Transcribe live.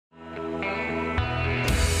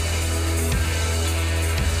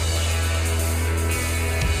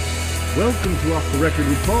Welcome to Off the Record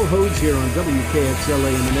with Paul Hodes here on WKXL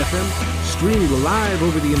AM and FM, streamed live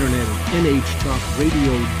over the internet at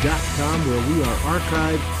nhtalkradio.com, where we are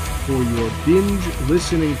archived for your binge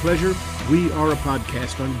listening pleasure. We are a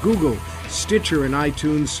podcast on Google, Stitcher, and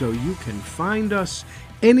iTunes, so you can find us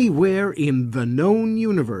anywhere in the known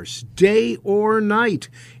universe, day or night.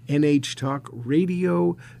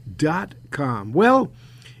 nhtalkradio.com. Well,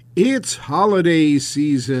 it's holiday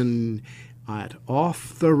season. At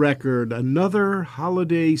Off the Record, another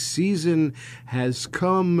holiday season has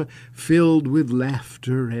come, filled with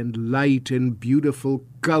laughter and light and beautiful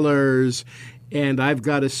colors. And I've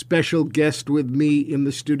got a special guest with me in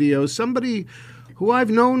the studio, somebody who I've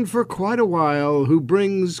known for quite a while, who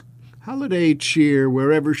brings holiday cheer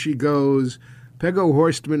wherever she goes. Peggo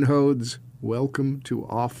Horstman Hodes, welcome to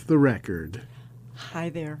Off the Record. Hi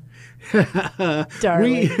there,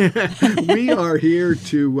 darling. We are here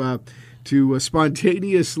to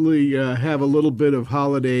spontaneously have a little bit of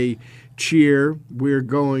holiday cheer. We're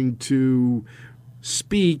going to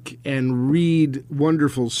speak and read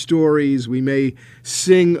wonderful stories. We may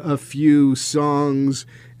sing a few songs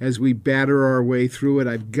as we batter our way through it.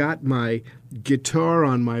 I've got my guitar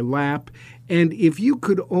on my lap, and if you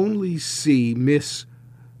could only see Miss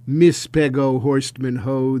Peggo Horstman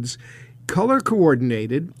Hodes, color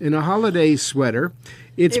coordinated in a holiday sweater.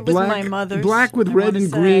 It was my mother's. Black with red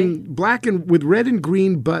and green, with red and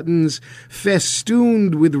green buttons,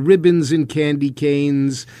 festooned with ribbons and candy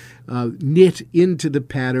canes, knit into the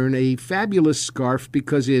pattern. A fabulous scarf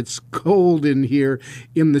because it's cold in here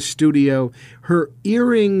in the studio. Her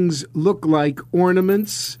earrings look like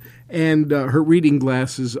ornaments. And her reading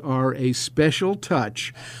glasses are a special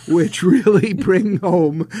touch, which really bring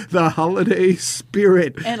home the holiday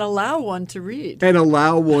spirit. And allow one to read.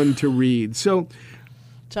 So,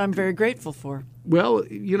 which I'm very grateful for. Well,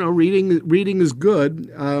 you know, reading is good.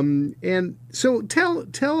 And so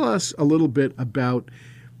tell us a little bit about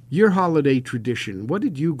your holiday tradition. What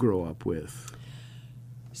did you grow up with?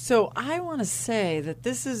 So I want to say that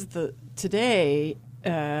this is today,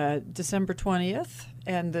 December 20th.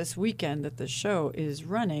 And this weekend that the show is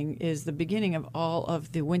running is the beginning of all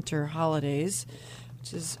of the winter holidays,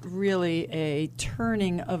 which is really a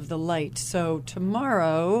turning of the light. So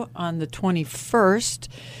tomorrow, on the 21st,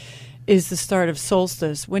 is the start of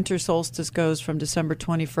solstice. Winter solstice goes from December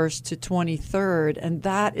 21st to 23rd, and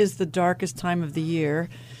that is the darkest time of the year,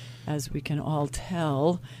 as we can all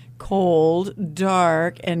tell. Cold,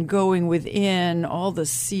 dark, and going within, all the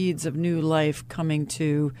seeds of new life coming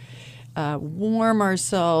to warm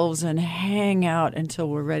ourselves and hang out until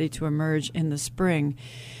we're ready to emerge in the spring.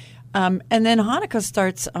 And then Hanukkah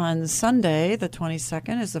starts on Sunday, the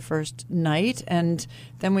 22nd is the first night, and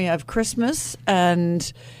then we have Christmas,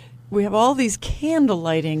 and we have all these candle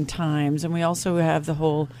lighting times, and we also have the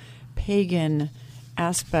whole pagan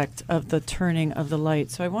aspect of the turning of the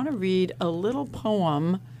light. So I want to read a little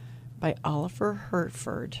poem by Oliver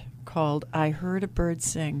Herford called I Heard a Bird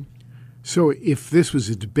Sing. So if this was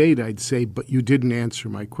a debate, I'd say, but you didn't answer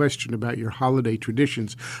my question about your holiday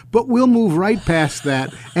traditions. But we'll move right past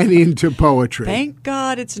that and into poetry. Thank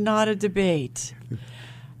God it's not a debate.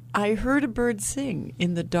 I heard a bird sing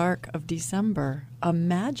in the dark of December, a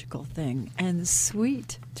magical thing and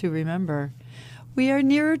sweet to remember. We are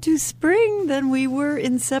nearer to spring than we were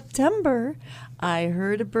in September. I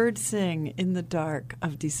heard a bird sing in the dark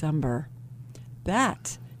of December.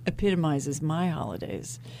 That epitomizes my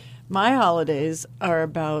holidays. My holidays are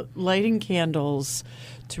about lighting candles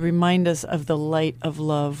to remind us of the light of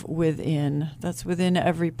love within. That's within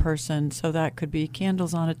every person. So that could be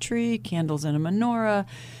candles on a tree, candles in a menorah,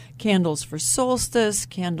 candles for solstice,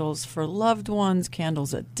 candles for loved ones,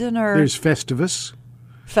 candles at dinner. There's Festivus.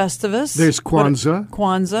 There's Kwanzaa.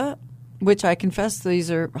 Kwanzaa, which I confess these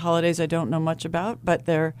are holidays I don't know much about, but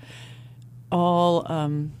they're all...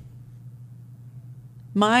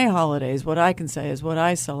 My holidays, what I can say is what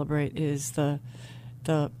I celebrate is the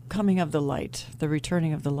coming of the light, the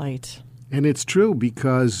returning of the light. And it's true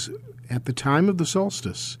because at the time of the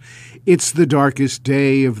solstice, it's the darkest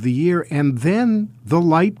day of the year, and then the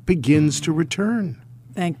light begins to return.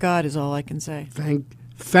 Thank God is all I can say.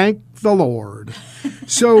 Thank the Lord.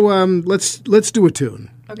 So let's do a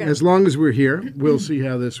tune. Okay. As long as we're here, we'll see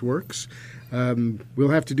how this works. We'll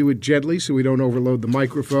have to do it gently so we don't overload the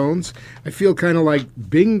microphones. I feel kind of like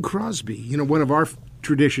Bing Crosby. You know, one of our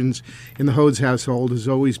traditions in the Hodes household has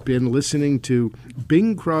always been listening to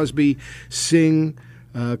Bing Crosby sing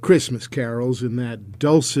Christmas carols in that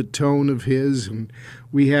dulcet tone of his, and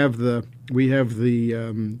we have the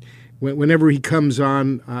whenever he comes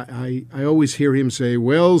on, I always hear him say,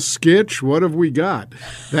 "Well, Skitch, what have we got?"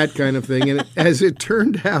 That kind of thing. And as it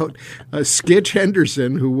turned out, Skitch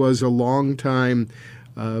Henderson, who was a longtime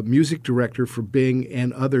music director for Bing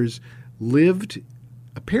and others, lived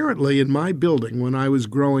apparently in my building when I was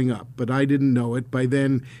growing up, but I didn't know it. By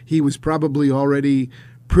then, he was probably already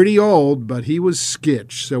pretty old, but he was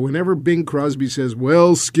Skitch. So whenever Bing Crosby says,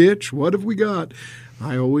 "Well, Skitch, what have we got?"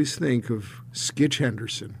 I always think of Skitch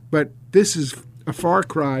Henderson. But this is a far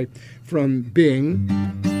cry from Bing.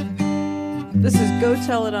 This is Go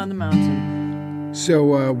Tell It on the Mountain.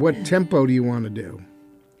 So what tempo do you want to do?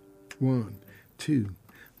 1, 2,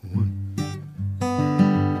 1.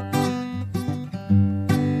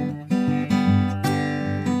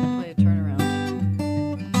 Play a turnaround.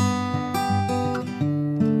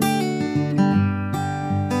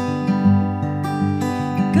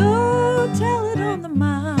 Go tell it on the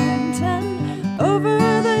mountain, over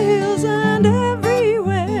the hills and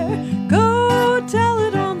everywhere. Go tell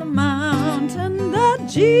it on the mountain that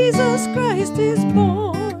Jesus Christ is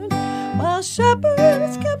born. While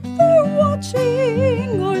shepherds kept their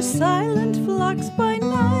watching o'er silent flocks by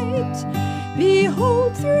night,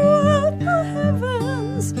 behold, throughout the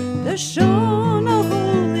heavens there shone a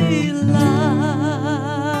holy light.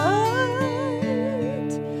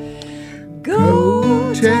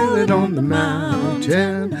 Go tell it on the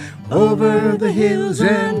mountain, over the hills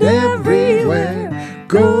and everywhere.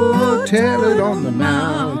 Go tell it on the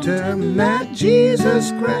mountain that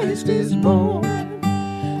Jesus Christ is born.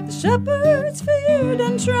 The shepherds feared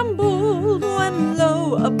and trembled when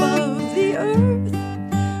low above the earth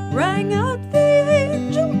rang out the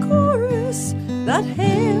angel chorus that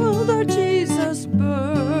hailed our Jesus' birth.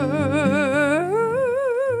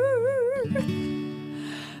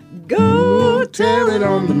 Go Tell it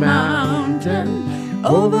on the mountain,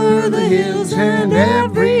 over the hills and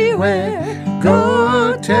everywhere.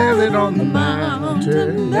 Go tell it on the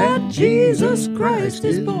mountain that Jesus Christ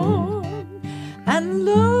is born. And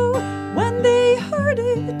lo, when they heard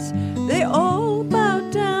it, they all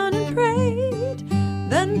bowed down and prayed,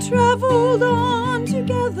 then traveled on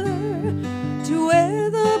together to where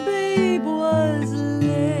the babe was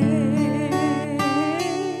laid.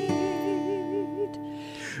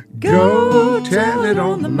 Go tell it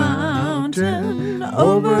on the mountain,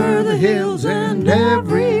 over the hills and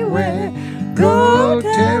everywhere. Go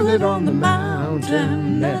tell it on the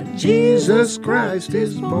mountain that Jesus Christ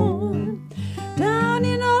is born. Down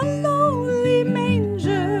in a lowly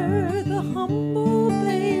manger, the humble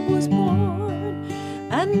babe was born,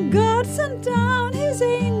 and God sent down his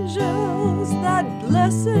angels that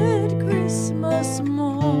blessed Christmas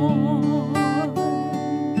morn.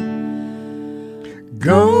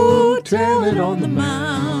 Go tell it on the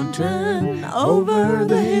mountain, over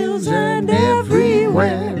the hills and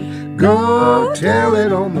everywhere. Go tell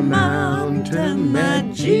it on the mountain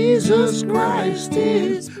that Jesus Christ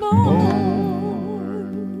is born.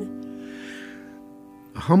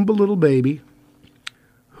 A humble little baby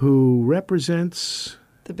who represents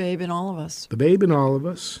The babe in all of us. the babe in all of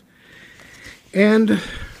us, and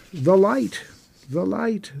the light, the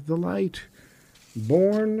light, the light,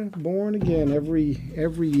 born again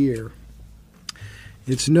every year.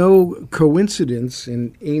 It's no coincidence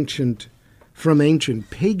from ancient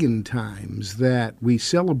pagan times that we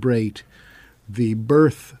celebrate the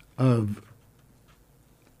birth of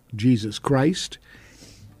Jesus Christ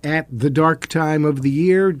at the dark time of the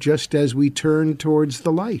year, just as we turn towards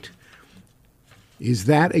the light. Is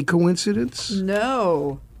that a coincidence?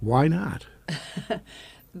 No. Why not?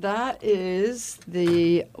 That is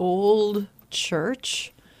the old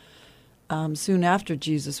church, soon after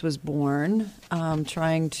Jesus was born,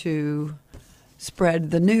 trying to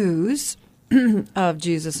spread the news of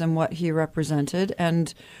Jesus and what he represented.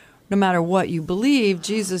 And no matter what you believe,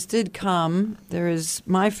 Jesus did come. There is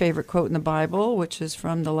my favorite quote in the Bible, which is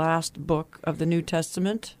from the last book of the New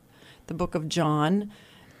Testament, the book of John.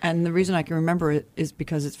 And the reason I can remember it is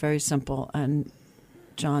because it's very simple. And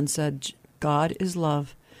John said, God is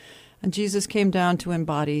love. And Jesus came down to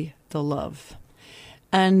embody the love.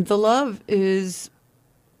 And the love is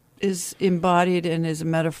embodied and is a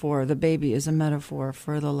metaphor. The baby is a metaphor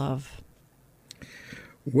for the love.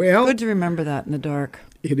 Well, Good to remember that in the dark.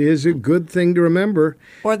 it is a good thing to remember.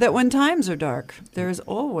 Or that when times are dark, there is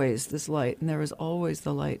always this light, and there is always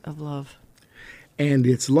the light of love. And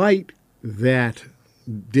it's light that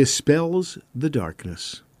dispels the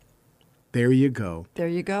darkness. There you go. There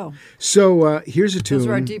you go. So here's a tune. Those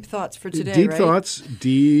are our deep thoughts for today, Deep right? thoughts.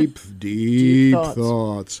 Deep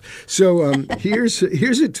thoughts. So here's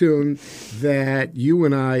a tune that you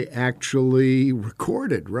and I actually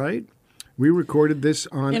recorded, right? We recorded this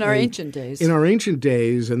on in our ancient days. In our ancient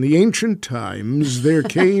days, in the ancient times, there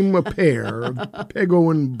came a pair, Pego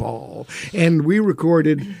and Paul, and we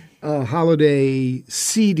recorded a holiday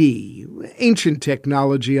CD. Ancient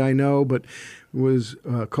technology, I know, but was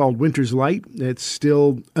called Winter's Light. It's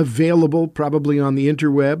still available, probably on the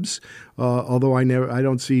interwebs, although I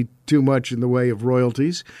don't see too much in the way of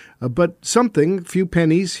royalties. But something, a few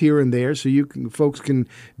pennies here and there, so folks can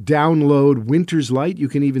download Winter's Light. You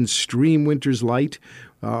can even stream Winter's Light,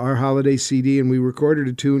 our holiday CD, and we recorded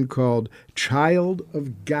a tune called Child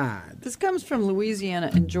of God. This comes from Louisiana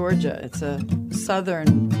and Georgia. It's a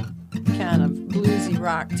southern kind of bluesy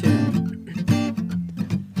rock tune.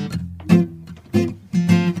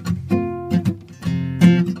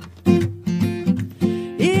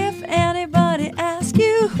 If anybody asks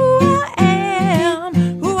you who I am,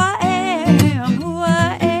 who I am, who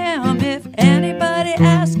I am, if anybody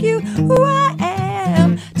asks you who I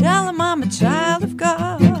am, tell them I'm a child of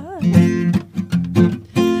God.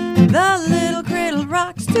 The little cradle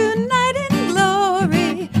rocks tonight in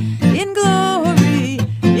glory, in glory,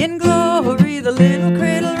 in glory. The little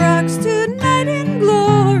cradle rocks tonight in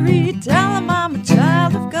glory. Tell them I'm a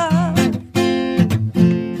child of God.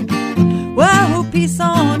 Well, peace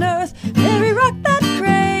on earth, Mary, rock that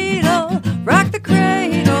cradle, rock the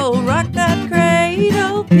cradle, rock that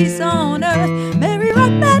cradle. Peace on earth, Mary,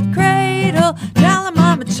 rock that cradle. Tell them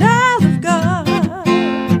I'm a child of God.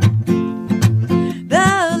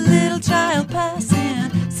 The little child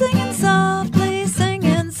passing, singing softly,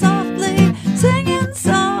 singing softly, singing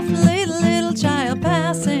softly. The little child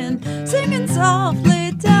passing, singing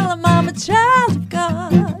softly. Tell them I'm a child of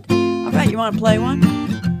God. All right, you want to play one?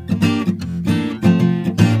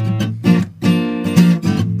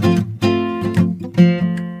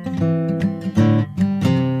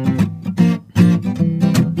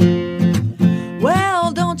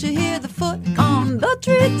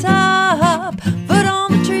 Treetop, foot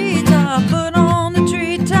on the treetop, foot on the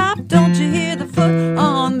treetop. Don't you hear the foot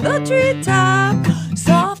on the treetop?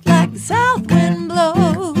 Soft like the south wind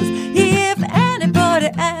blows. If anybody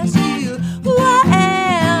asks you who I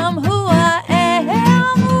am, who I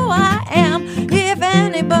am, who I am. If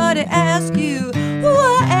anybody asks you who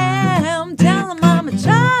I am, tell them I'm a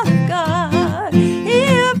child of God.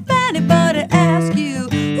 If anybody asks you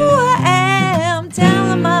who I am, tell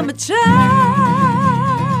them I'm a child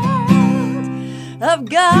of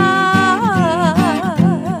God.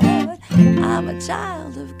 I'm a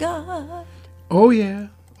child of God. Oh, yeah.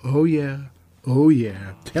 Oh, yeah. Oh,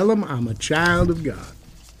 yeah. Tell them I'm a child of God.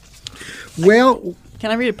 Well,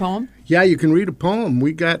 can I read a poem? Yeah, you can read a poem.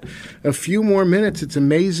 We got a few more minutes. It's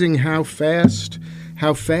amazing how fast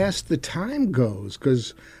the time goes,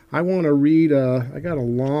 because I want to read. I got a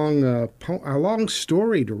long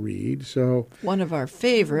story to read. So one of our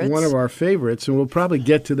favorites, and we'll probably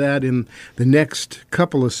get to that in the next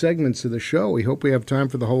couple of segments of the show. We hope we have time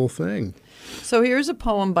for the whole thing. So here's a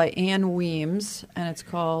poem by Anne Weems, and it's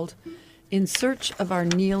called "In Search of Our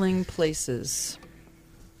Kneeling Places."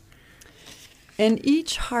 In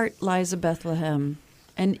each heart lies a Bethlehem,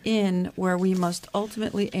 an inn where we must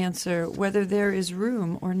ultimately answer whether there is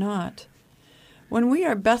room or not. When we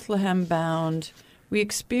are Bethlehem bound, we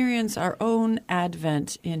experience our own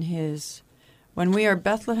advent in His. When we are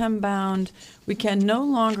Bethlehem bound, we can no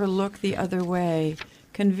longer look the other way,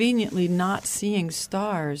 conveniently not seeing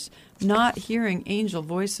stars, not hearing angel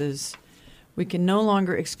voices. We can no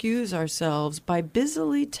longer excuse ourselves by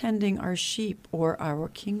busily tending our sheep or our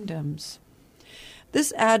kingdoms.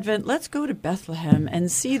 This Advent, let's go to Bethlehem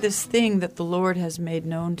and see this thing that the Lord has made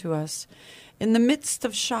known to us. In the midst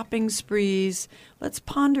of shopping sprees, let's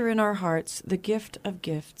ponder in our hearts the gift of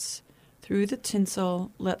gifts. Through the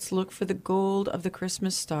tinsel, let's look for the gold of the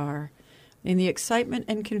Christmas star. In the excitement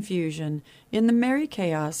and confusion, in the merry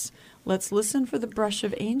chaos, let's listen for the brush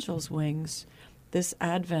of angels' wings. This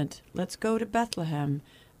Advent, let's go to Bethlehem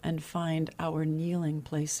and find our kneeling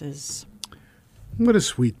places. What a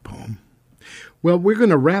sweet poem. Well, we're going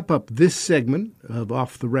to wrap up this segment of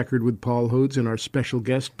Off the Record with Paul Hodes and our special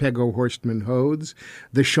guest, Pego Horstman Hodes,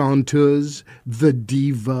 the chanteuse, the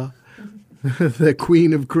diva, the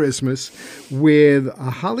Queen of Christmas, with A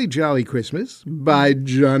Holly Jolly Christmas by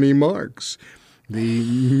Johnny Marks. The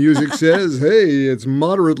music says, hey, it's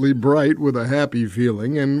moderately bright with a happy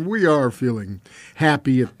feeling, and we are feeling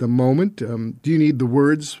happy at the moment. Do you need the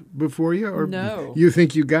words before you? Or no. You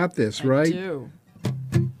think you got this, right? I do.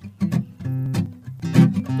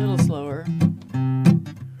 A little slower.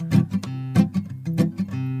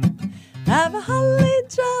 Have a holly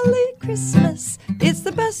jolly Christmas. It's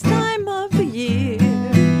the best time of the year.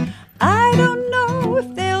 I don't know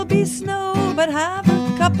if there'll be snow, but have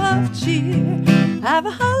a cup cup of cheer. Have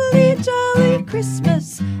a holly jolly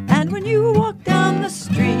Christmas, and when you walk down the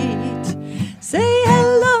street, say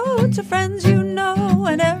hello to friends you know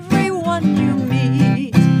and everyone you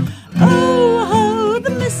meet. Oh, ho,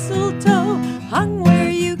 the mistletoe hung where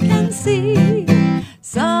you can see.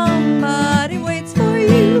 Somebody waits for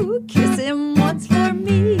you, kiss him once for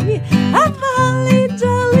me. Have a holly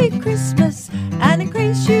jolly Christmas, and in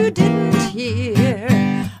case you didn't hear,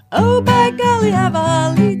 oh, by golly, have a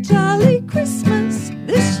holly jolly Christmas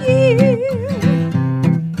this year.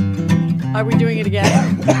 Are we doing it again?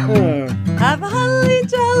 Have a holly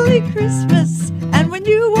jolly Christmas, and when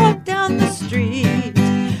you walk down the street,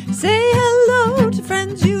 say hello to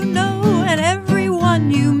friends you know and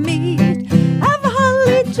everyone you meet. Have a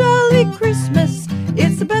holly jolly Christmas,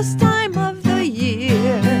 it's the best time of the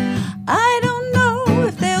year. I don't know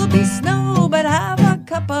if there'll be snow, but have a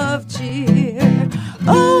cup of cheer.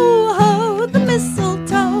 Oh, ho, the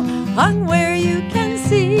mistletoe hung where you can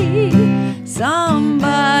see.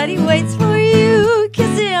 Somebody waits for you,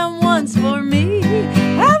 kiss him once for me.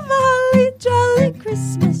 Have a holly jolly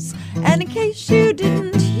Christmas, and in case you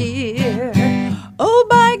didn't hear, oh,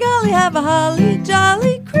 by golly, have a holly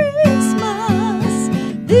jolly Christmas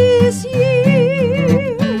this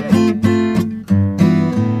year.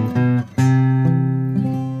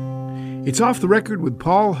 It's Off the Record with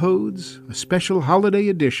Paul Hodes, a special holiday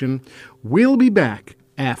edition. We'll be back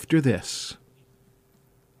after this.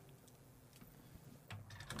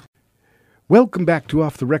 Welcome back to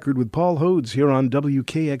Off the Record with Paul Hodes here on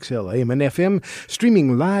WKXL AM and FM,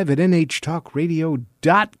 streaming live at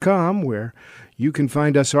nhtalkradio.com, where you can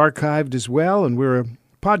find us archived as well, and we're a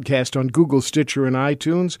podcast on Google, Stitcher, and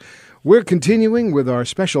iTunes. We're continuing with our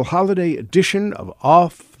special holiday edition of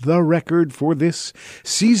Off the Record for this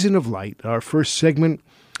Season of Light. Our first segment,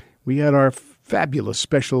 we had our fabulous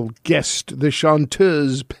special guest, the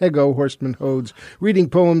chanteuse Pego Horstman Hodes, reading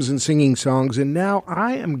poems and singing songs. And now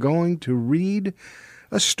I am going to read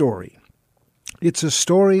a story. It's a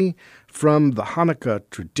story from the Hanukkah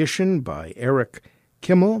tradition by Eric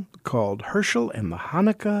Kimmel called Herschel and the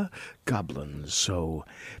Hanukkah Goblins. So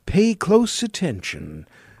pay close attention.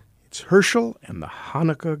 It's Herschel and the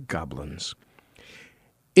Hanukkah Goblins.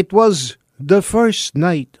 It was the first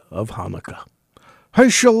night of Hanukkah.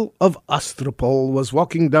 Herschel of Ostropol was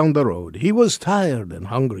walking down the road. He was tired and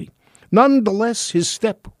hungry. Nonetheless, his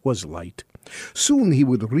step was light. Soon he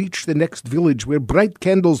would reach the next village where bright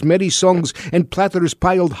candles, merry songs, and platters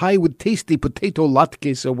piled high with tasty potato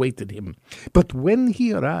latkes awaited him. But when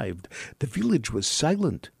he arrived, the village was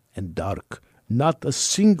silent and dark. Not a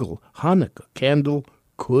single Hanukkah candle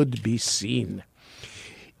could be seen.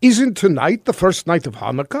 "Isn't tonight the first night of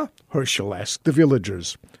Hanukkah?" Herschel asked the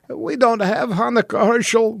villagers. "We don't have Hanukkah,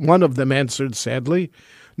 Herschel," one of them answered sadly.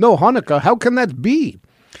 "No Hanukkah? How can that be?"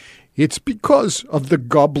 "It's because of the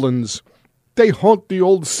goblins. They haunt the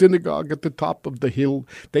old synagogue at the top of the hill.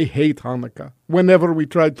 They hate Hanukkah. Whenever we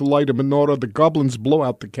try to light a menorah, the goblins blow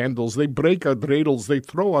out the candles. They break our dreidels. They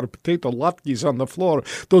throw our potato latkes on the floor.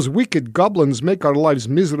 Those wicked goblins make our lives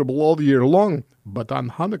miserable all year long. But on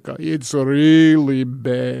Hanukkah, it's really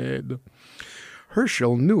bad."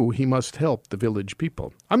 Herschel knew he must help the village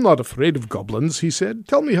people. "I'm not afraid of goblins," he said.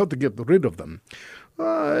 "Tell me how to get rid of them."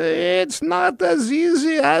 "It's not as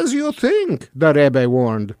easy as you think," the Rebbe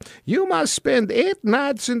warned. "You must spend 8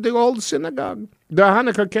 nights in the old synagogue. The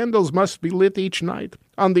Hanukkah candles must be lit each night.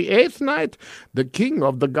 On the 8th night, the king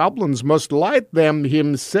of the goblins must light them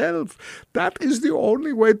himself. That is the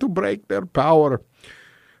only way to break their power."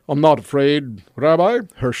 "I'm not afraid, Rabbi,"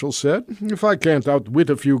 Herschel said. "If I can't outwit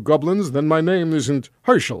a few goblins, then my name isn't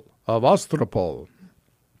Herschel of Ostropol."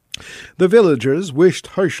 The villagers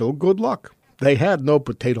wished Herschel good luck. They had no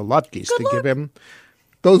potato latkes to give him.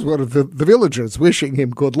 Those were the villagers wishing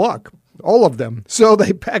him good luck, all of them. So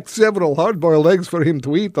they packed several hard-boiled eggs for him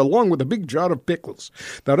to eat, along with a big jar of pickles.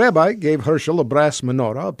 The rabbi gave Herschel a brass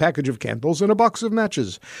menorah, a package of candles, and a box of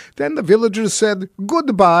matches. Then the villagers said,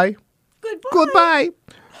 "Goodbye." Goodbye. Goodbye.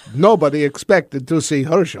 Nobody expected to see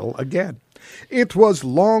Herschel again. It was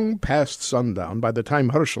long past sundown by the time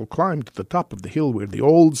Herschel climbed to the top of the hill where the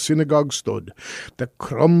old synagogue stood. The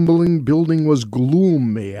crumbling building was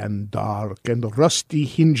gloomy and dark, and rusty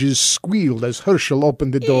hinges squealed as Herschel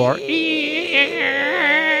opened the door.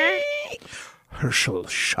 Herschel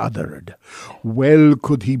shuddered. Well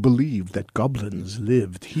could he believe that goblins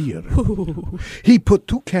lived here. He put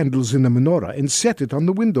 2 candles in the menorah and set it on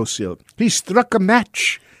the windowsill. He struck a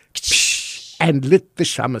match and lit the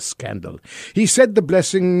shamus candle. He said the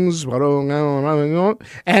blessings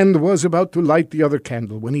and was about to light the other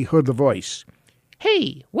candle when he heard a voice.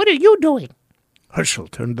 "Hey, what are you doing?" Herschel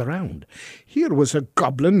turned around. Here was a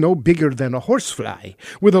goblin no bigger than a horsefly,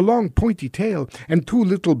 with a long pointy tail and two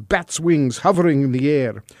little bat's wings hovering in the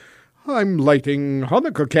air. "I'm lighting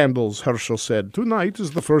Hanukkah candles," Herschel said. "Tonight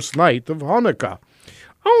is the first night of Hanukkah."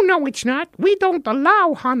 "Oh, no, it's not. We don't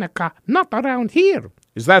allow Hanukkah, not around here."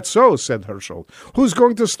 "Is that so?" said Herschel. "Who's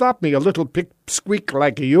going to stop me, a little pipsqueak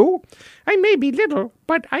like you?" "I may be little,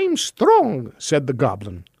 but I'm strong," said the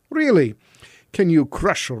goblin. "Really? Can you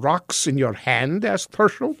crush rocks in your hand?" asked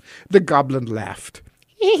Herschel. The goblin laughed.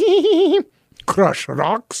 "Crush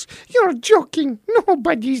rocks? You're joking.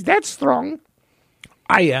 Nobody's that strong."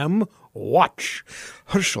 "I am. Watch."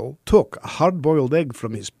 Herschel took a hard-boiled egg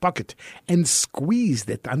from his pocket and squeezed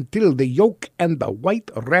it until the yolk and the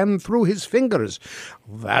white ran through his fingers.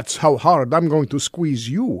 "That's how hard I'm going to squeeze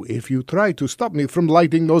you if you try to stop me from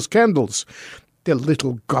lighting those candles." The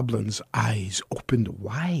little goblin's eyes opened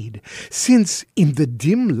wide, since in the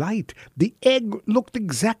dim light the egg looked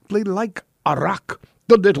exactly like a rock.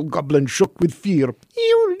 The little goblin shook with fear.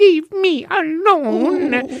 "You leave me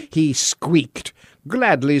alone," he squeaked.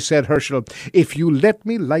 "Gladly," said Herschel, "if you let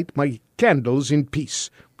me light my candles in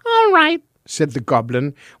peace." "All right," said the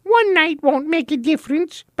goblin. "One night won't make a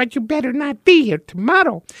difference, but you better not be here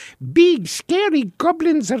tomorrow. Big, scary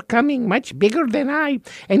goblins are coming, much bigger than I,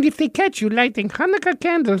 and if they catch you lighting Hanukkah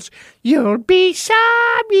candles, you'll be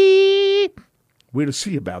sorry." "We'll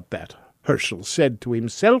see about that," Herschel said to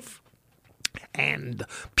himself, and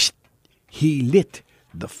psst, he lit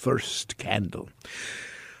the first candle.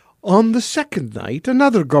 On the second night,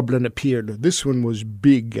 another goblin appeared. This one was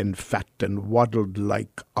big and fat and waddled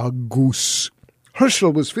like a goose.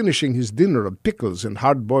 Herschel was finishing his dinner of pickles and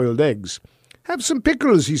hard-boiled eggs. "Have some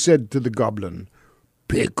pickles," he said to the goblin.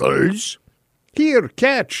 "Pickles?" "Here,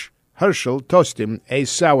 catch." Herschel tossed him a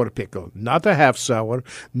sour pickle, not a half-sour,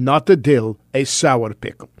 not a dill, a sour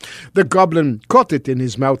pickle. The goblin caught it in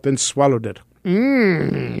his mouth and swallowed it.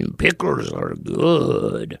 Pickles are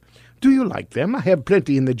good." "Do you like them? I have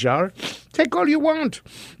plenty in the jar." "Take all you want."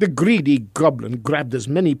 The greedy goblin grabbed as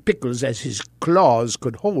many pickles as his claws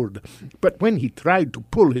could hold, but when he tried to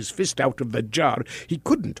pull his fist out of the jar, he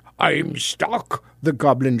couldn't. "I'm stuck," the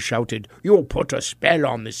goblin shouted. "You put a spell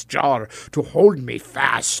on this jar to hold me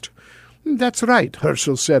fast." "That's right,"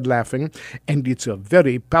 Herschel said, laughing, "and it's a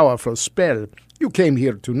very powerful spell. You came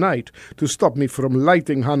here tonight to stop me from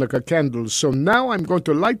lighting Hanukkah candles, so now I'm going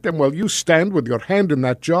to light them while you stand with your hand in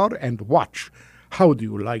that jar and watch. How do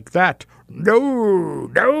you like that?" "No,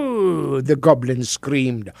 no," the goblin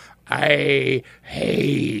screamed. "I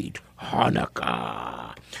hate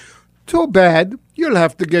Hanukkah." "Too bad. You'll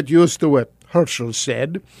have to get used to it," Herschel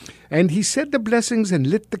said, and he said the blessings and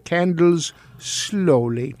lit the candles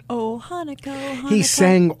slowly. "Oh, Hanukkah, oh, Hanukkah." He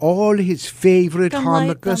sang all his favorite Come light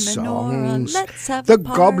the Hanukkah menorah, songs. let's have The a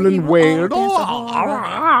party, goblin we'll wailed, all dance a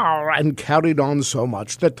hora. and carried on so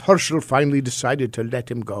much that Herschel finally decided to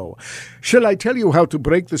let him go. "Shall I tell you how to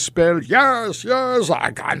break the spell?" Yes,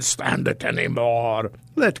 I can't stand it any more."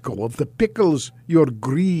 "Let go of the pickles. Your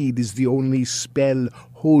greed is the only spell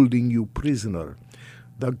holding you prisoner."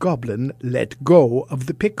 The goblin let go of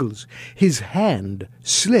the pickles. His hand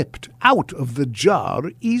slipped out of the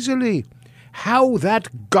jar easily. How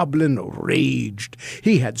that goblin raged!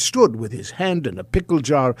 He had stood with his hand in a pickle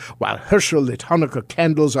jar while Herschel lit Hanukkah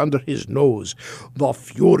candles under his nose. The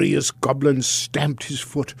furious goblin stamped his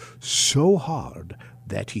foot so hard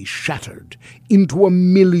that he shattered into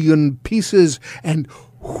 1,000,000 pieces, and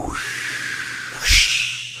whoosh,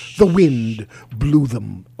 the wind blew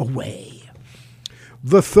them away.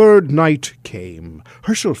 The third night came.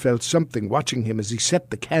 Herschel felt something watching him as he set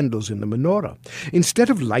the candles in the menorah. Instead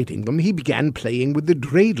of lighting them, he began playing with the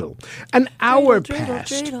dreidel. An hour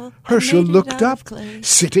passed. Dreidel, Herschel I made it looked out of up. clay.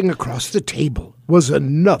 Sitting across the table was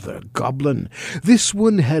another goblin. This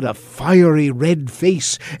one had a fiery red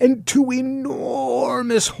face and two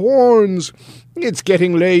enormous horns. "It's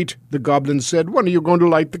getting late," the goblin said. "When are you going to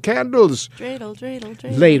light the candles?" Dreidel, dreidel,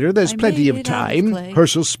 dreidel. "Later, there's I plenty made of it out time." clay.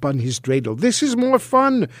 Herschel spun his dreidel. "This is more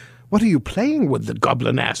fun." "What are you playing with?" the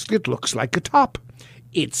goblin asked. "It looks like a top."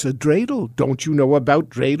 "It's a dreidel. Don't you know about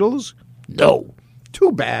dreidels?" "No."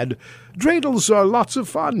 "Too bad. Dreidels are lots of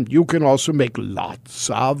fun. You can also make lots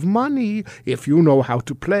of money if you know how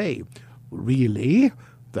to play." "Really?"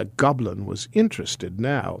 The goblin was interested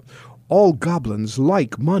now. All goblins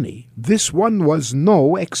like money. This one was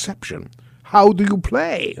no exception. "How do you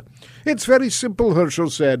play?" "It's very simple," Herschel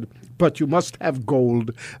said, "but you must have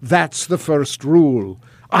gold. That's the first rule."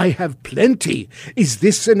 "I have plenty. Is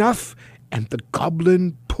this enough?" And the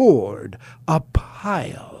goblin poured a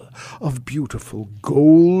pile of beautiful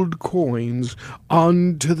gold coins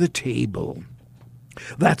onto the table.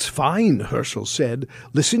 "That's fine," Herschel said.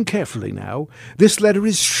 "Listen carefully now. This letter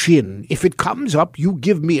is shin. If it comes up, you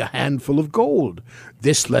give me a handful of gold.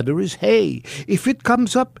 This letter is hey. If it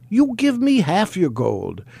comes up, you give me half your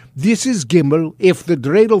gold. This is gimel. If the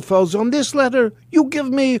dreidel falls on this letter, you give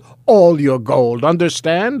me all your gold.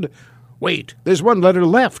 Understand?" "Wait, there's one letter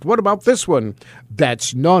left. What about this one?"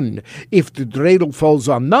 "That's none. If the dreidel falls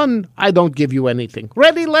on none, I don't give you anything.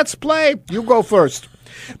 Ready? Let's play. You go first."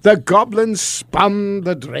 The goblin spun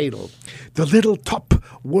the dreidel. The little top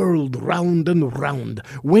whirled round and round.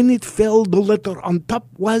 When it fell, the letter on top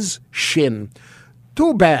was shin.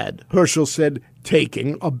 "Too bad," Herschel said,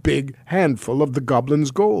 taking a big handful of the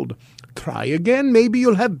goblin's gold. "Try again. Maybe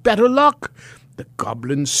you'll have better luck." The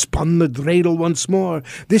goblin spun the dreidel once more.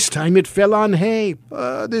 This time it fell on hay.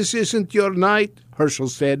 "This isn't your night," Herschel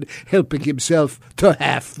said, helping himself to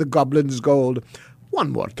half the goblin's gold.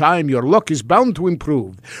 "One more time, your luck is bound to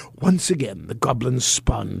improve." Once again the goblin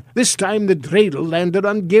spun. This time the dreidel landed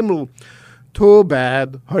on Gimel. "Too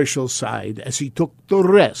bad," Herschel sighed as he took the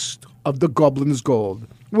rest of the goblin's gold.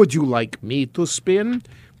 "Would you like me to spin?"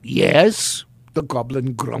 "Yes," the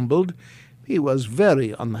goblin grumbled. He was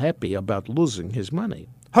very unhappy about losing his money.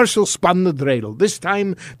 Herschel spun the dreidel. This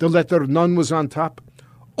time the letter none was on top.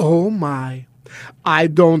 "Oh, my. I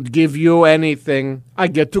don't give you anything. I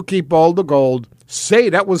get to keep all the gold. Say,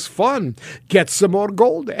 that was fun. Get some more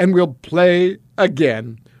gold and we'll play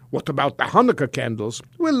again." "What about the Hanukkah candles?"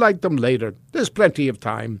 "We'll light them later. There's plenty of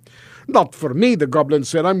time." "Not for me," the goblin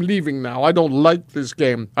said. "I'm leaving now. I don't like this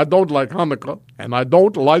game. I don't like Hanukkah, and I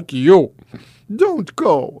don't like you." "Don't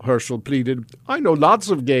go," Herschel pleaded. "I know lots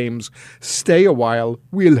of games. Stay a while.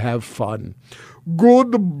 We'll have fun."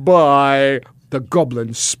 "Goodbye." The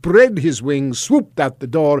goblin spread his wings, swooped out the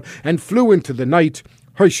door, and flew into the night.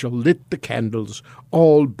 Herschel lit the candles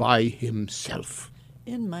all by himself.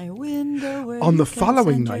 In my window where On you the can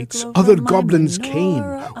following send your nights, glow other from my goblins came.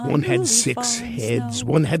 menorah One had under 6 falling heads,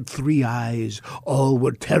 snow. one had 3 eyes. All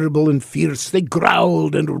were terrible and fierce. They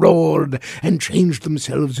growled and roared and changed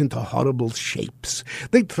themselves into horrible shapes.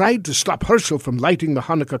 They tried to stop Herschel from lighting the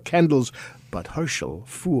Hanukkah candles, but Herschel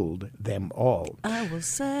fooled them all. I will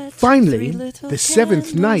set Finally, 3 little the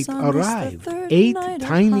 7th night candles on this, the arrived. 3rd 8 night of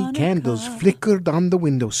tiny Hanukkah. candles flickered on the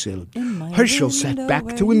windowsill. In my Herschel sat window back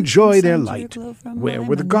where to you enjoy can their send your light. glow from Where my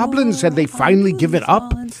were the goblins? Had they menorah finally under given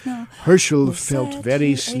up? falling snow. Herschel We'll felt set very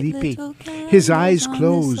you 8 sleepy. little His eyes candles on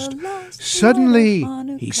closed. this, the last Suddenly, night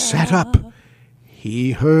of he Hanukkah. sat up.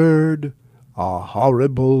 He heard a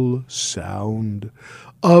horrible sound,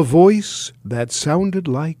 a voice that sounded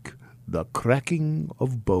like the cracking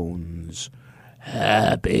of bones.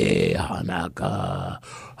 "Happy Hanukkah,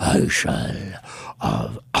 Herschel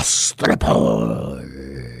of Astropol."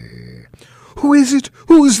 "Who is it?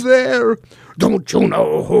 Who's there?" "Don't you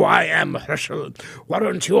know who I am, Herschel?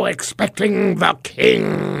 Weren't you expecting the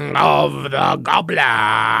king of the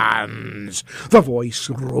goblins?" The voice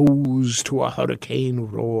rose to a hurricane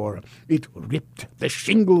roar. It ripped the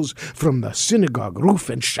shingles from the synagogue roof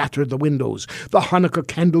and shattered the windows. The Hanukkah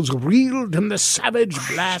candles reeled in the savage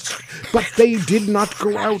blast, but they did not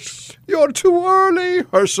go out. "You're too early,"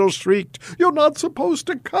 Herschel shrieked. "You're not supposed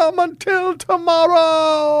to come until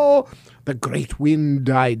tomorrow." The great wind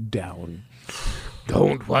died down.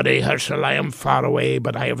 "Don't worry, Herschel, I am far away,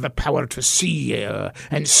 but I have the power to see you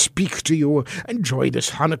and speak to you. Enjoy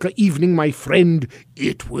this Hanukkah evening, my friend.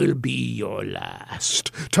 It will be your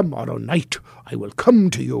last. Tomorrow night I will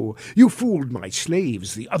come to you. You fooled my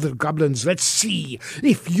slaves, the other goblins. Let's see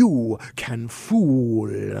if you can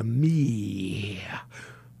fool me."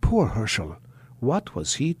 Poor Herschel. What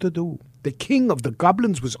was he to do? The king of the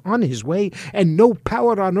goblins was on his way, and no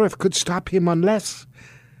power on earth could stop him unless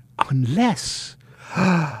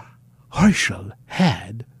Herschel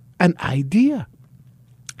had an idea.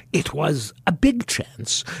 It was a big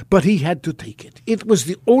chance, but he had to take it. It was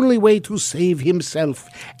the only way to save himself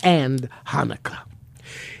and Hanukkah.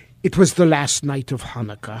 It was the last night of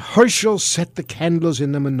Hanukkah. Herschel set the candles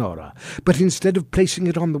in the menorah, but instead of placing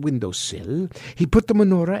it on the windowsill, he put the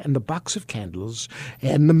menorah and the box of candles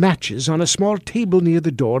and the matches on a small table near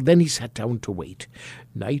the door. Then he sat down to wait.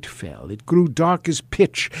 Night fell. It grew dark as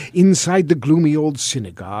pitch inside the gloomy old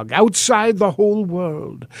synagogue. Outside, the whole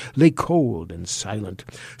world lay cold and silent.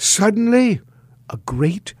 Suddenly, a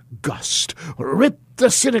great gust ripped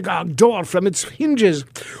the synagogue door from its hinges.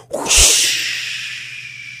 Whoosh!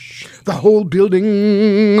 The whole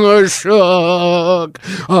building shook.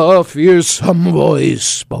 A fearsome voice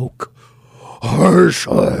spoke.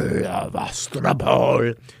 "Herschel of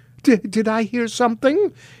Astropol." Did I hear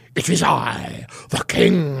something? It is I, the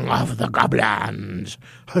King of the Goblins.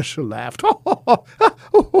 Herschel laughed.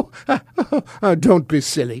 Don't be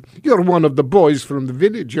silly. You're one of the boys from the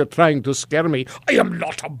village. You're trying to scare me. I am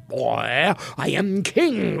not a boy. I am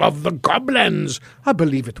King of the Goblins. I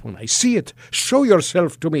believe it when I see it. Show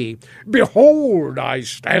yourself to me. Behold, I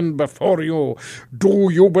stand before you. Do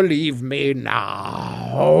you believe me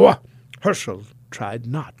now? Herschel tried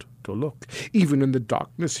not to look. Even in the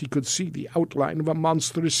darkness he could see the outline of a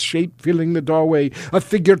monstrous shape filling the doorway, a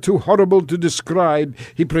figure too horrible to describe.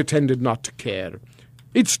 He pretended not to care.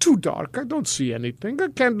 It's too dark. I don't see anything. A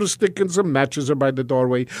candlestick and some matches are by the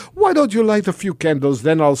doorway. Why don't you light a few candles?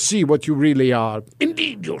 Then I'll see what you really are.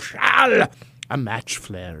 Indeed you shall. A match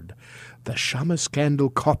flared. The shamus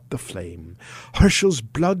candle caught the flame. Herschel's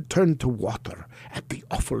blood turned to water at the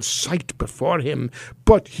awful sight before him,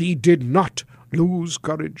 but he did not lose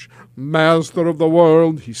courage. Master of the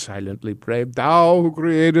world, he silently prayed, thou who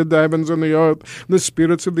created the heavens and the earth, the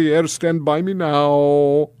spirits of the air, stand by me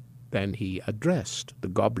now. Then he addressed the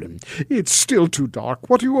goblin. It's still too dark.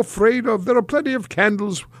 What are you afraid of? There are plenty of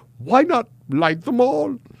candles. Why not light them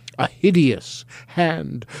all? A hideous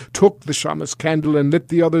hand took the shamus candle and lit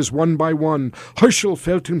the others one by one. Herschel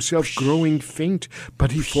felt himself growing faint,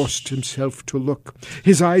 but he forced himself to look.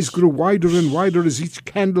 His eyes grew wider and wider as each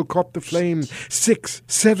candle caught the flame. 6,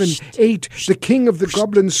 7, 8. The king of the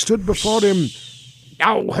goblins stood before him.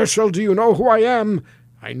 Now, Herschel, do you know who I am?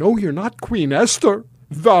 I know you're not Queen Esther.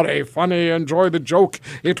 Very funny. Enjoy the joke.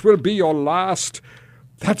 It will be your last.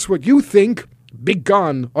 That's what you think.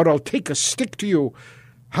 Begone, or I'll take a stick to you.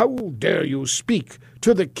 How dare you speak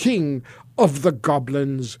to the king of the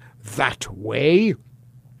goblins that way?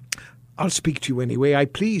 I'll speak to you any way I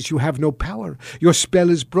please. You have no power. Your spell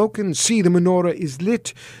is broken. See, the menorah is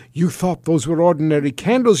lit. You thought those were ordinary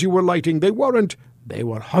candles you were lighting. They weren't. They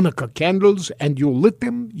were Hanukkah candles, and you lit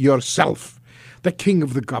them yourself. The king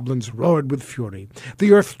of the goblins roared with fury.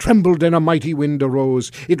 The earth trembled and a mighty wind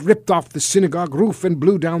arose. It ripped off the synagogue roof and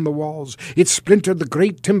blew down the walls. It splintered the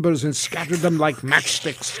great timbers and scattered them like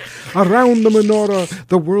matchsticks. Around the menorah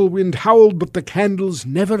the whirlwind howled, but the candles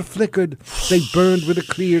never flickered. They burned with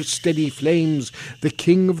a clear, steady flames. The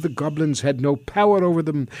king of the goblins had no power over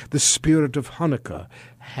them. The spirit of Hanukkah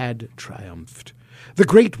had triumphed. The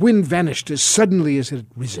great wind vanished as suddenly as it had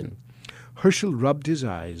risen. Herschel rubbed his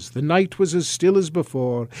eyes. The night was as still as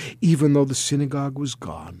before, even though the synagogue was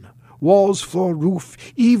gone. Walls, floor, roof,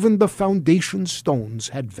 even the foundation stones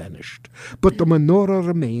had vanished. But the menorah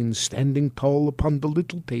remained standing tall upon the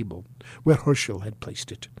little table where Herschel had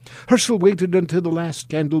placed it. Herschel waited until the last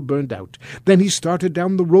candle burned out. Then he started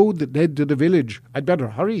down the road that led to the village. I'd better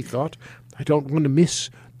hurry, he thought. I don't want to miss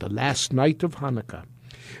the last night of Hanukkah.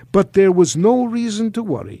 But there was no reason to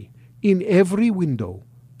worry. In every window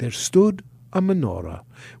there stood a menorah,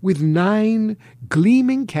 with 9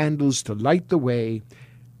 gleaming candles to light the way.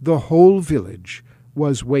 The whole village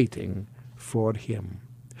was waiting for him.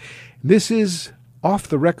 This is Off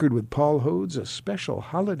the Record with Paul Hodes, a special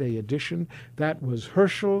holiday edition. That was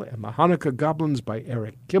Herschel and the Hanukkah Goblins by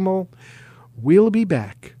Eric Kimmel. We'll be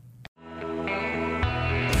back.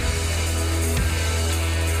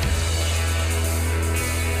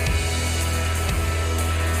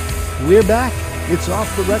 We're back. It's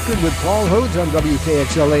Off the Record with Paul Hodes on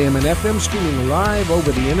WKXL AM and FM, streaming live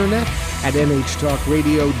over the internet at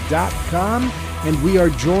nhtalkradio.com. And we are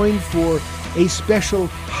joined for a special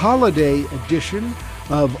holiday edition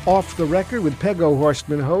of Off the Record with Pego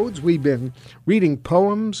Horstman Hodes. We've been reading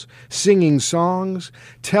poems, singing songs,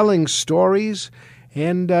 telling stories,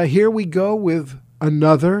 and here we go with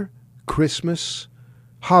another Christmas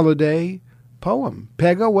holiday poem.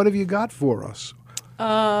 Pego, what have you got for us?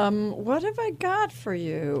 What have I got for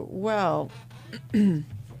you? Well,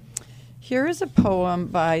 here is a poem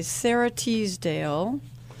by Sarah Teasdale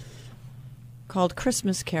called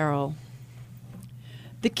Christmas Carol.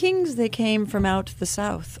 The kings they came from out the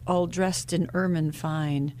south, all dressed in ermine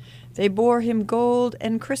fine. They bore him gold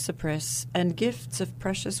and chrysoprase and gifts of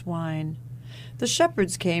precious wine. The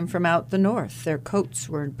shepherds came from out the north, their coats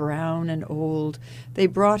were brown and old. They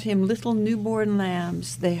brought him little newborn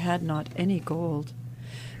lambs, they had not any gold.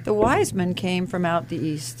 The wise men came from out the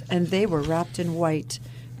east, and they were wrapped in white.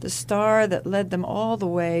 The star that led them all the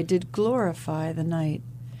way did glorify the night.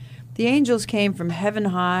 The angels came from heaven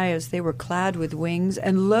high as they were clad with wings,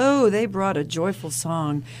 and lo, they brought a joyful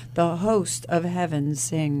song, the host of heaven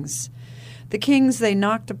sings. The kings they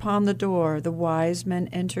knocked upon the door, the wise men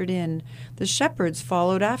entered in. The shepherds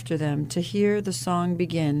followed after them to hear the song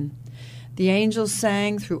begin. The angels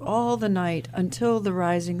sang through all the night until the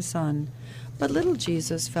rising sun. But little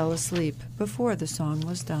Jesus fell asleep before the song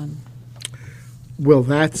was done. Well,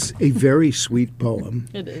 that's a very sweet poem.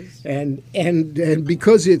 It is. And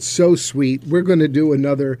because it's so sweet, we're going to do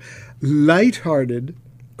another lighthearted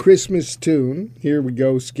Christmas tune. Here we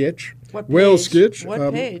go, Skitch. What page? Well, Skitch.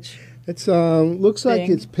 What page? It's looks like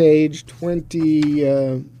Bing. it's page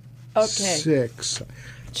 26. Okay.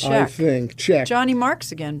 I Check. think. Check. Johnny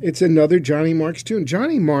Marks again. It's another Johnny Marks tune.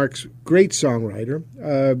 Johnny Marks, great songwriter,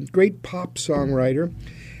 great pop songwriter,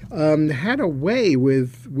 had a way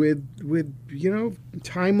with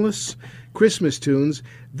timeless Christmas tunes.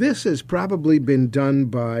 This has probably been done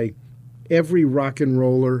by every rock and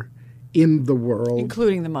roller in the world,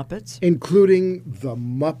 Including the Muppets. including the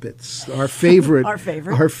Muppets, our favorite. Our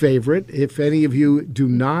favorite. Our favorite. If any of you do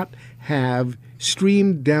not have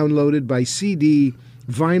streamed, downloaded by CD,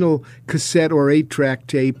 vinyl, cassette, or 8-track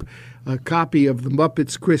tape a copy of the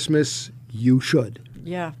Muppets Christmas, you should.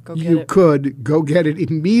 Yeah, go get You it. could go get it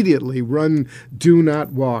immediately. Run, do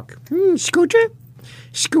not walk. Scooter,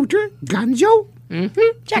 Gonzo.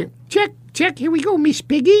 Check, check, check. Here we go, Miss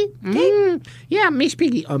Piggy. Yeah, Miss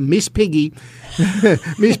Piggy. Miss Piggy,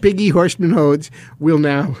 Miss Piggy Horseman Hodes will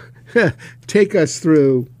now take us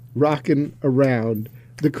through rocking around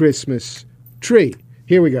the Christmas tree.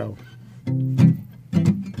 Here we go.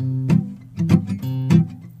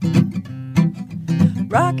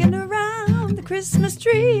 Rocking around the Christmas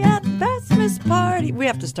tree at the Christmas party. We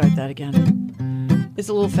have to start that again. It's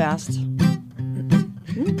a little fast.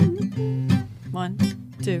 1,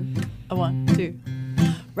 2, a 1, 2.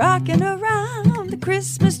 Rocking around the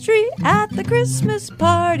Christmas tree at the Christmas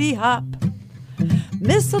party hop.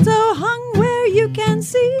 Mistletoe hung where you can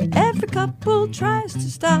see, every couple tries to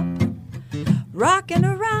stop. Rocking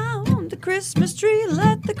around the Christmas tree,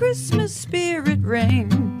 let the Christmas spirit ring.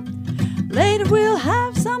 Later we'll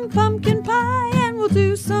have some pumpkin pie and we'll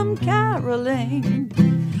do some caroling.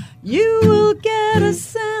 You will get a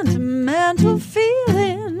sentimental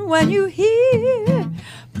feeling when you hear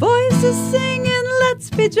voices singing, let's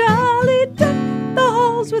be jolly, deck the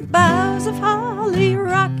halls with boughs of holly.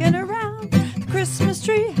 Rocking around the Christmas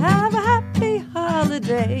tree, have a happy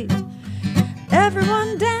holiday.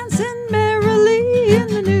 Everyone dancing merrily in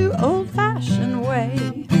the new old-fashioned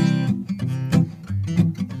way.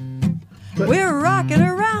 We're rocking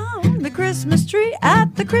around the Christmas tree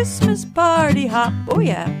at the Christmas party hop. Oh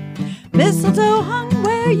yeah. Mistletoe hung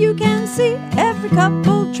where you can see, every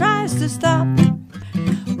couple tries to stop.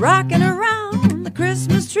 Rocking around the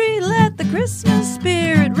Christmas tree, let the Christmas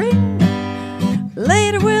spirit ring.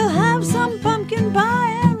 Later we'll have some pumpkin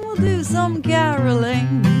pie and we'll do some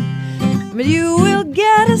caroling. But you will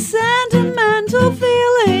get a sentimental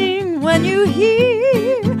feeling when you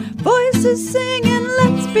hear voices singing,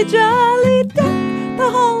 let's be jolly, deck the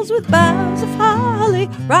halls with boughs of holly.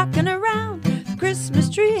 Rocking around the Christmas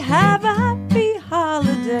tree, have a happy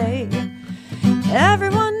holiday.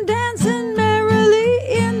 Everyone dancing merrily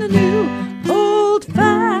in the new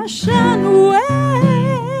old-fashioned way.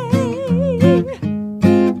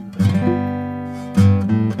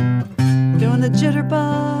 Doing the jitterbug.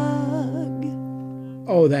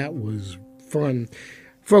 Oh, that was fun.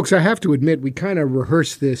 Folks, I have to admit, we kind of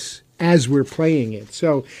rehearsed this as we're playing it.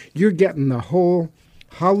 So you're getting the whole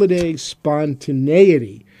holiday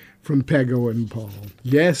spontaneity from Peggo and Paul.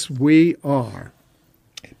 Yes, we are.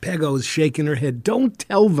 Peggo's shaking her head. Don't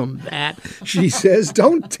tell them that. She says,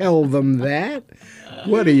 don't tell them that.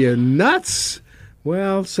 What are you, nuts?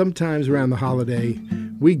 Well, sometimes around the holiday,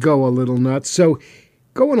 we go a little nuts. So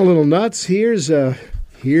going a little nuts, here's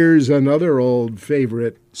another old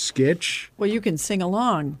favorite sketch. Well, you can sing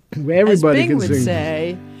along. Everybody As Bing can would sing.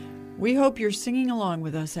 say, we hope you're singing along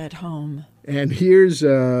with us at home. And here's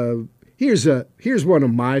one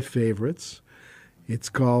of my favorites. It's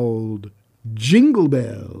called Jingle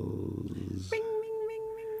Bells. Ring, ring, ring,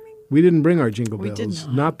 ring, ring. We didn't bring our jingle We bells.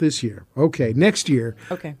 did not. this year. Okay, next year.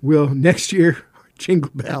 Okay. Next year, jingle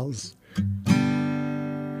bells.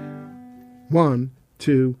 1,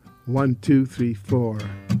 2, 1, 2, 3, 4.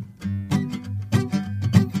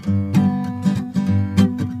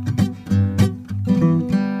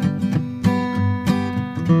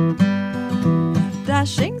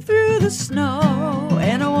 Dashing through the snow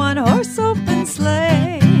in a one-horse open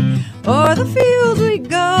sleigh. O'er the fields we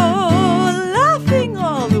go, laughing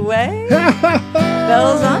all the way.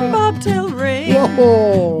 Bells on bobtail ring,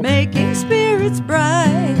 Whoa! making spirits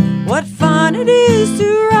bright. What fun it is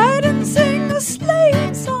to ride and sing a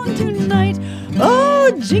sleighing song tonight.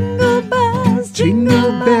 Oh, jingle bells,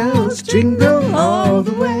 Jingle bells, jingle all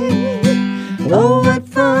the way. Oh, what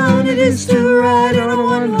fun it is to ride on a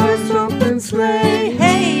one-horse open sleigh.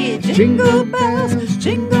 Hey, jingle bells,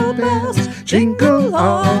 jingle bells, jingle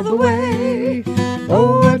all the way.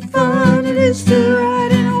 Oh, what fun it is is to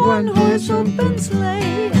ride in a one-horse open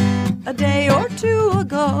sleigh. A day or two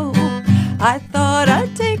ago, I thought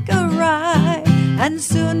I'd take a ride, and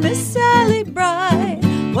soon Miss Sally Bride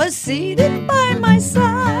was seated by my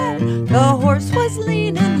side. The horse was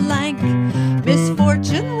lean and lank,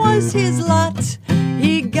 misfortune was his lot.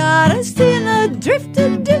 He got us in a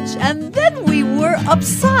drifted ditch, and then we were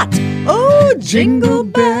upsot. Oh, jingle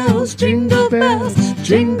bells, jingle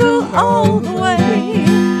all the way.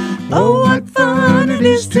 Oh, what fun it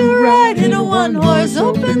is to ride in a one-horse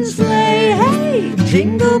open sleigh. Hey,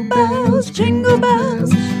 jingle bells, jingle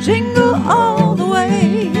all the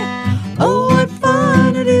way. Oh, what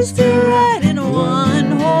fun it is to ride in a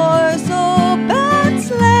one-horse open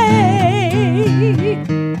sleigh.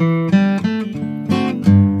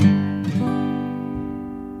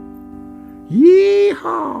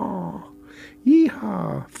 Yeehaw!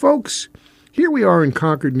 Yeehaw! Folks, here we are in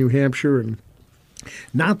Concord, New Hampshire, and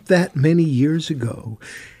not that many years ago,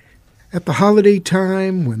 at the holiday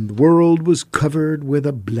time when the world was covered with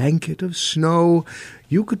a blanket of snow,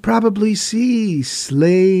 you could probably see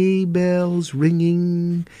sleigh bells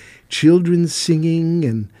ringing, children singing,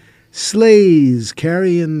 and sleighs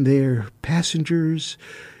carrying their passengers,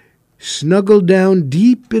 snuggled down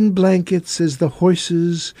deep in blankets as the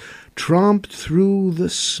horses tromped through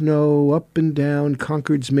the snow up and down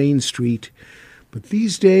Concord's Main Street. But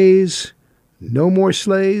these days, no more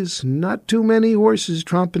sleighs, not too many horses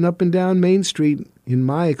tromping up and down Main Street, in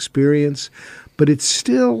my experience, but it's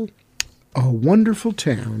still a wonderful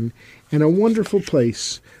town and a wonderful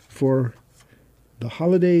place for the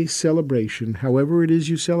holiday celebration, however it is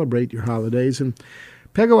you celebrate your holidays. And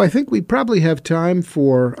Peggo, I think we probably have time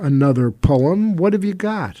for another poem. What have you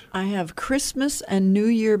got? I have Christmas and New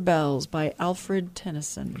Year Bells by Alfred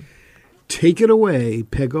Tennyson. Take it away,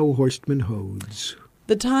 Peggo Horstman Hodes.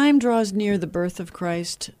 The time draws near the birth of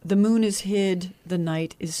Christ. The moon is hid, the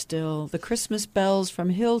night is still. The Christmas bells from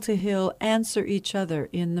hill to hill answer each other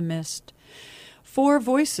in the mist. 4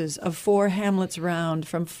 voices of 4 hamlets round,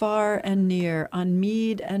 from far and near, on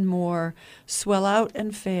mead and moor, swell out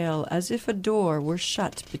and fail, as if a door were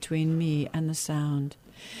shut between me and the sound.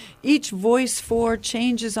 Each voice 4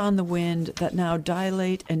 changes on the wind, that now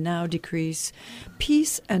dilate and now decrease.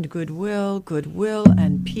 Peace and goodwill, goodwill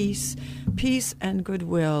and peace, peace and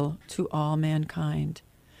goodwill to all mankind.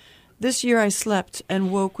 This year I slept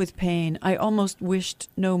and woke with pain. I almost wished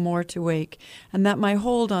no more to wake, and that my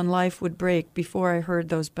hold on life would break before I heard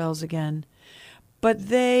those bells again. But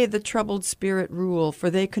they, the troubled spirit, rule,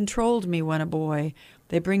 for they controlled me when a boy.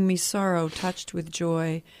 They bring me sorrow touched with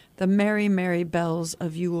joy, the merry, merry bells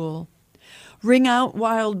of Yule. Ring out,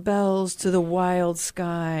 wild bells, to the wild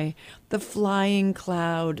sky, the flying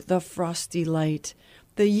cloud, the frosty light.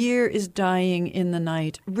 The year is dying in the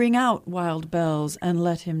night. Ring out, wild bells, and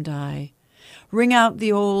let him die. Ring out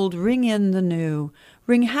the old, ring in the new.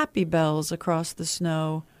 Ring happy bells across the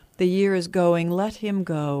snow. The year is going, let him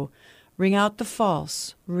go. Ring out the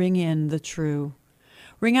false, ring in the true.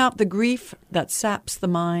 Ring out the grief that saps the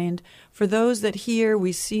mind. For those that hear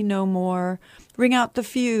we see no more. Ring out the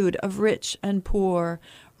feud of rich and poor.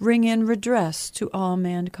 Ring in redress to all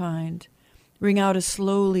mankind. Ring out a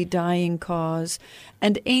slowly dying cause,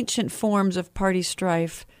 and ancient forms of party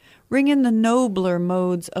strife. Ring in the nobler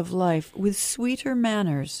modes of life, with sweeter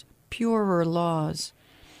manners, purer laws.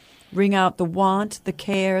 Ring out the want, the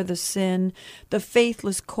care, the sin, the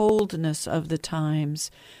faithless coldness of the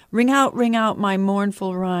times. Ring out my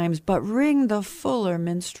mournful rhymes, but ring the fuller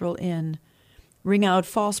minstrel in. Ring out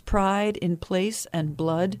false pride in place and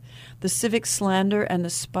blood, the civic slander and the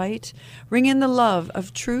spite. Ring in the love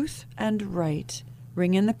of truth and right.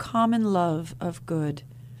 Ring in the common love of good.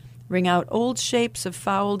 Ring out old shapes of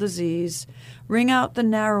foul disease. Ring out the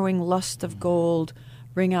narrowing lust of gold.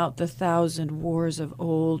 Ring out the 1,000 wars of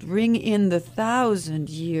old. Ring in the 1,000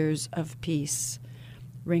 years of peace.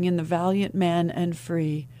 Ring in the valiant man and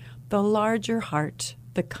free, the larger heart,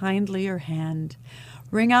 the kindlier hand.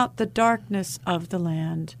 Ring out the darkness of the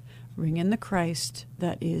land. Ring in the Christ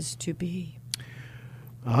that is to be.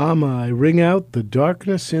 Ah, my, ring out the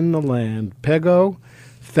darkness in the land. Peggo,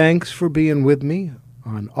 thanks for being with me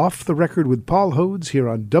on Off the Record with Paul Hodes here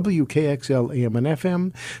on WKXL AM and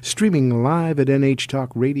FM, streaming live at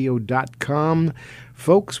nhtalkradio.com.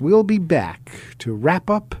 Folks, we'll be back to wrap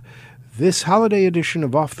up this holiday edition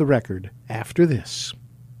of Off the Record after this.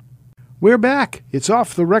 We're back. It's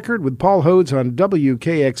Off the Record with Paul Hodes on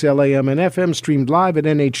WKXL AM and FM, streamed live at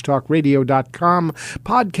nhtalkradio.com,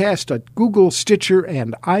 podcast at Google, Stitcher,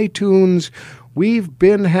 and iTunes. We've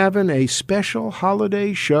been having a special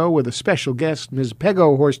holiday show with a special guest, Ms.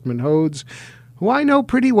 Peggo Horstman Hodes, who I know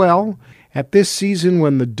pretty well, At this season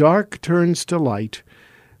when the dark turns to light,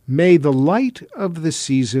 may the light of the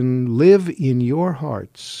season live in your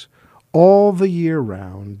hearts all the year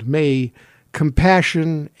round. May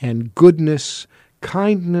compassion and goodness,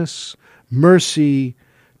 kindness, mercy,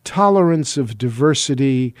 tolerance of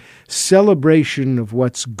diversity, celebration of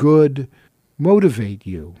what's good motivate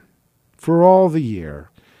you for all the year.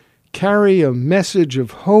 Carry a message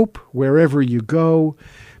of hope wherever you go,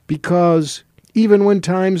 because even when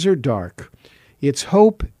times are dark, it's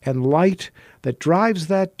hope and light that drives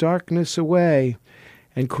that darkness away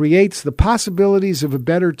and creates the possibilities of a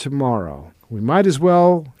better tomorrow. We might as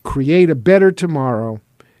well create a better tomorrow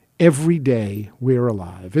every day we're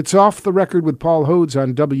alive. It's Off the Record with Paul Hodes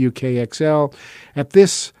on WKXL. At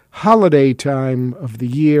this holiday time of the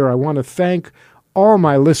year, I want to thank all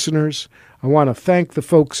my listeners. I want to thank the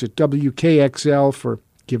folks at WKXL for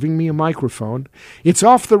giving me a microphone. It's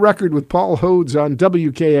Off the Record with Paul Hodes on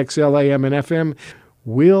WKXL AM and FM.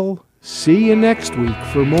 We'll see you next week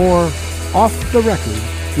for more Off the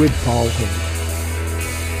Record with Paul Hodes.